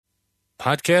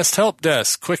Podcast Help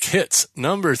Desk, Quick Hits,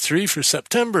 number 3 for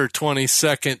September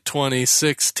 22nd,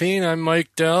 2016. I'm Mike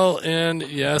Dell, and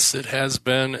yes, it has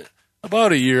been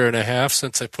about a year and a half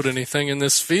since I put anything in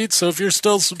this feed, so if you're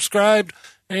still subscribed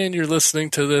and you're listening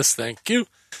to this, thank you.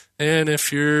 And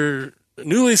if you're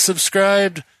newly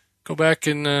subscribed, go back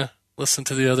and listen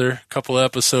to the other couple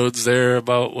episodes there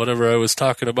about whatever I was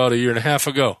talking about a year and a half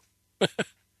ago.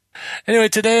 Anyway,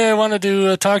 today I wanted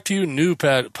to talk to you new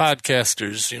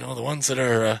podcasters, the ones that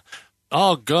are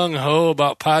all gung-ho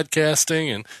about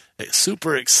podcasting and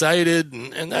super excited,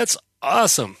 and that's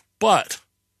awesome. But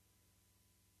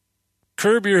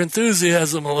curb your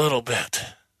enthusiasm a little bit.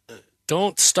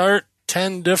 Don't start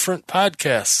 10 different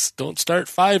podcasts. Don't start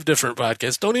 5 different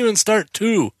podcasts. Don't even start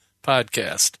 2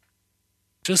 podcasts.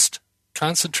 Just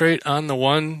concentrate on the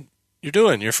one you're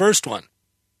doing, your first one.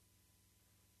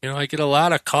 I get a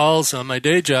lot of calls on my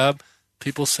day job,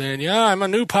 people saying, yeah, I'm a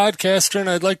new podcaster and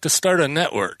I'd like to start a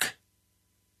network.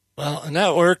 Well, a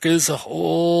network is a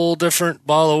whole different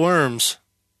ball of worms.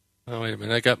 Oh, wait a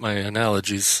minute, I got my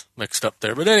analogies mixed up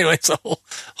there. But anyway, it's a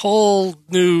whole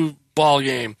new ball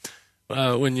game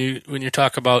when you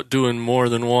talk about doing more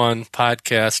than one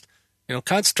podcast.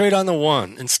 Concentrate on the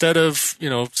one instead of,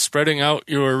 spreading out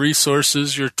your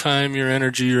resources, your time, your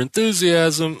energy, your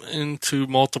enthusiasm into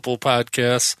multiple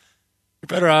podcasts. You're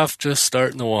better off just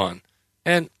starting the one.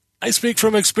 And I speak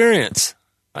from experience.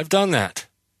 I've done that.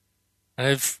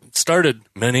 I've started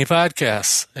many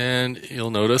podcasts, and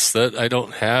you'll notice that I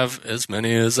don't have as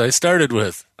many as I started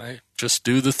with. I just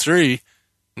do the 3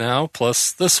 now,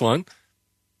 plus this one.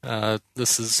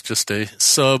 This is just a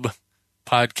sub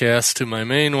podcast to my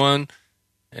main one.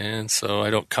 And so I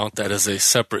don't count that as a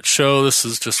separate show. This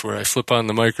is just where I flip on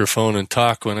the microphone and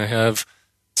talk when I have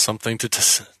something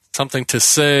to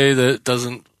say that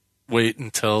doesn't wait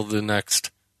until the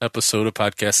next episode of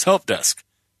Podcast Help Desk.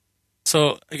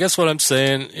 So I guess what I'm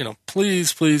saying,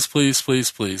 please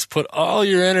put all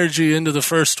your energy into the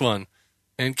first one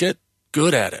and get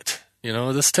good at it.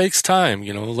 This takes time.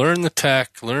 Learn the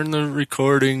tech, learn the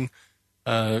recording,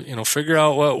 figure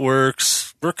out what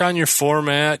works, work on your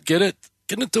format, get it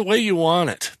the way you want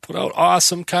it. Put out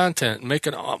awesome content and make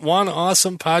it one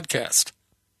awesome podcast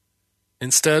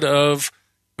instead of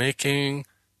making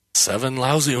 7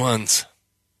 lousy ones,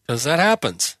 because that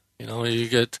happens. You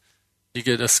get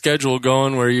a schedule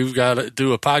going where you've got to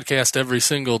do a podcast every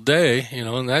single day,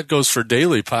 and that goes for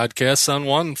daily podcasts on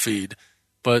one feed.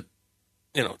 But,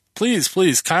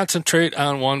 please concentrate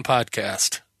on one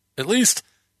podcast, at least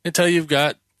until you've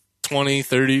got 20,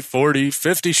 30, 40,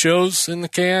 50 shows in the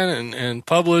can and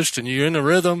published, and you're in a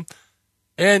rhythm,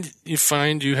 and you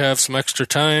find you have some extra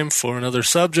time for another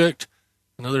subject,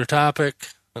 another topic,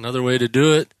 another way to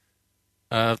do it,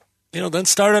 then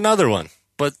start another one.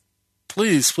 But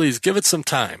please give it some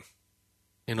time.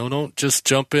 Don't just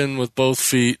jump in with both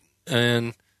feet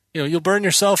and, you'll burn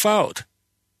yourself out.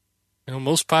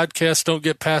 Most podcasts don't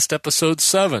get past episode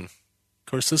 7.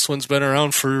 Of course, this one's been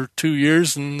around for 2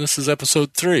 years, and this is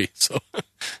episode 3, so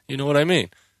you know what I mean.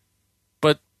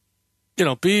 But,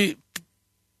 be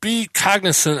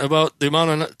cognizant about the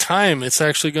amount of time it's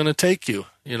actually going to take you,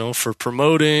 for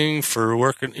promoting, for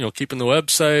working, keeping the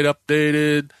website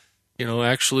updated,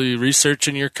 actually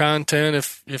researching your content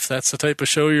if that's the type of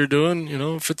show you're doing.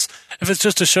 If it's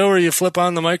just a show where you flip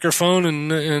on the microphone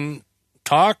and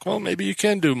talk, well, maybe you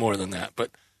can do more than that,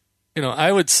 but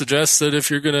I would suggest that if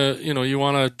you're going to, you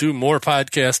want to do more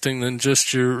podcasting than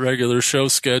just your regular show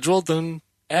schedule, then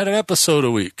add an episode a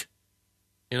week,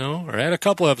 or add a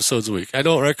couple episodes a week. I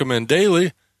don't recommend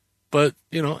daily, but,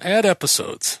 add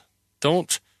episodes.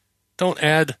 Don't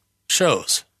add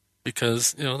shows,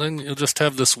 because, then you'll just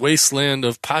have this wasteland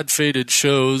of pod-faded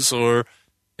shows, or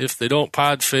if they don't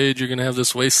pod-fade, you're going to have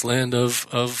this wasteland of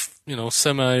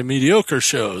semi-mediocre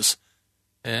shows.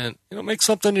 And, make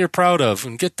something you're proud of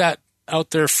and get that out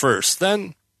there first.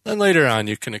 Then later on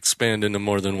you can expand into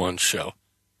more than one show.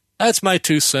 That's my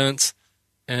 2 cents.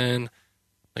 And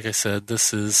like I said,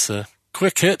 this is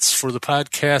quick hits for the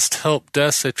Podcast Help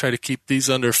Desk. I try to keep these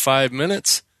under 5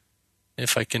 minutes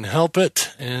if I can help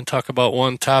it, and talk about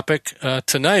one topic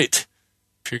tonight.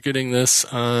 If you're getting this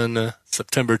on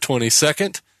September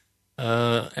 22nd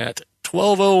at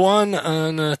 12:01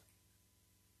 on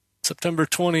September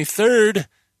 23rd,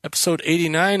 episode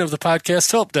 89 of the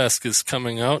Podcast Help Desk is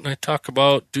coming out, and I talk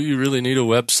about, do you really need a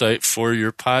website for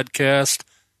your podcast?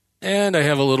 And I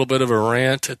have a little bit of a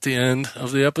rant at the end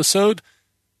of the episode.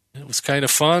 It was kind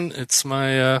of fun. It's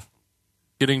my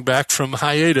getting back from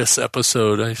hiatus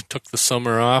episode. I took the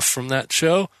summer off from that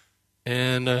show,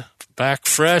 and back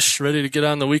fresh, ready to get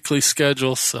on the weekly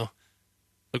schedule. So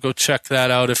So go check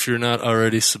that out if you're not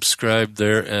already subscribed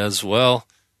there as well.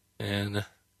 And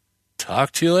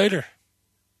talk to you later.